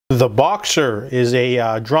The Boxer is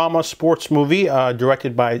a drama sports movie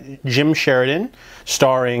directed by Jim Sheridan,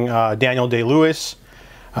 starring Daniel Day-Lewis,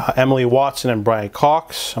 Emily Watson, and Brian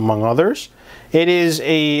Cox, among others. It is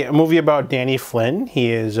a movie about Danny Flynn.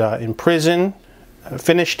 He is in prison,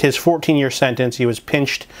 finished his 14-year sentence. He was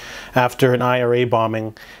pinched after an IRA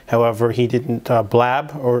bombing. However, he didn't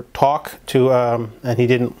blab or talk to, and he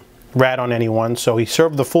didn't rat on anyone, so he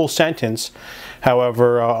served the full sentence.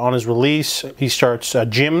 However, on his release, he starts a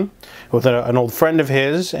gym with an old friend of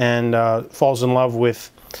his and falls in love with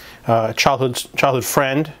a childhood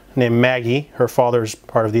friend named Maggie. Her father's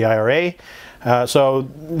part of the IRA. So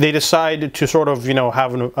they decide to sort of,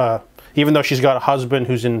 have even though she's got a husband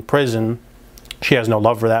who's in prison, she has no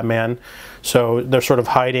love for that man. So they're sort of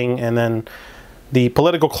hiding, and then the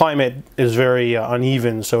political climate is very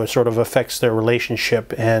uneven, so it sort of affects their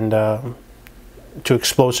relationship and to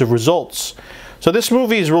explosive results. So this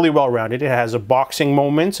movie is really well-rounded. It has boxing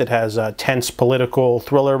moments, it has tense political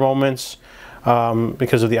thriller moments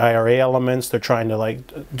because of the IRA elements. They're trying to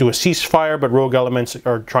do a ceasefire, but rogue elements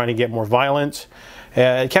are trying to get more violent.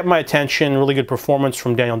 It kept my attention. Really good performance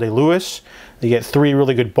from Daniel Day-Lewis. You get 3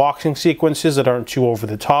 really good boxing sequences that aren't too over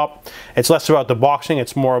the top. It's less about the boxing,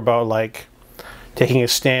 it's more about taking a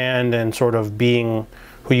stand and sort of being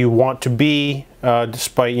who you want to be,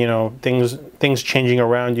 despite things changing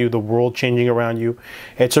around you, the world changing around you.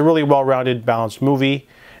 It's a really well-rounded, balanced movie.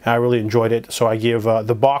 I really enjoyed it, so I give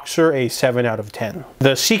The Boxer a 7 out of 10.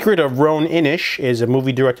 The Secret of Roan Inish is a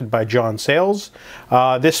movie directed by John Sayles.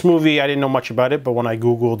 This movie, I didn't know much about it, but when I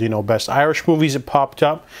googled, best Irish movies, it popped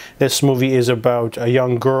up. This movie is about a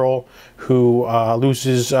young girl who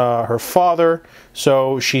loses her father,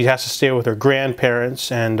 so she has to stay with her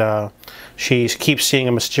grandparents, and she keeps seeing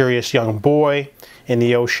a mysterious young boy in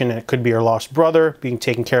the ocean, and it could be her lost brother being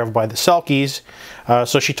taken care of by the selkies.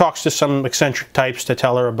 So she talks to some eccentric types to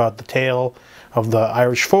tell her about the tale of the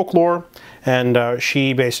Irish folklore, and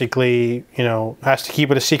she basically, has to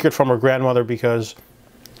keep it a secret from her grandmother because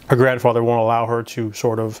her grandfather won't allow her to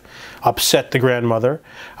sort of upset the grandmother.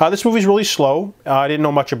 This movie's really slow. I didn't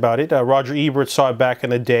know much about it. Roger Ebert saw it back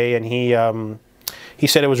in the day, and he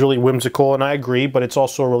said it was really whimsical, and I agree, but it's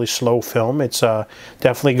also a really slow film. It's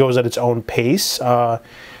definitely goes at its own pace,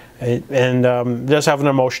 and does have an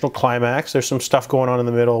emotional climax. There's some stuff going on in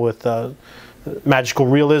the middle with magical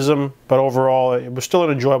realism, but overall it was still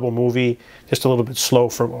an enjoyable movie, just a little bit slow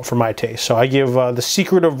for my taste. So I give The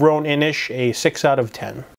Secret of Roan Inish a 6 out of 10.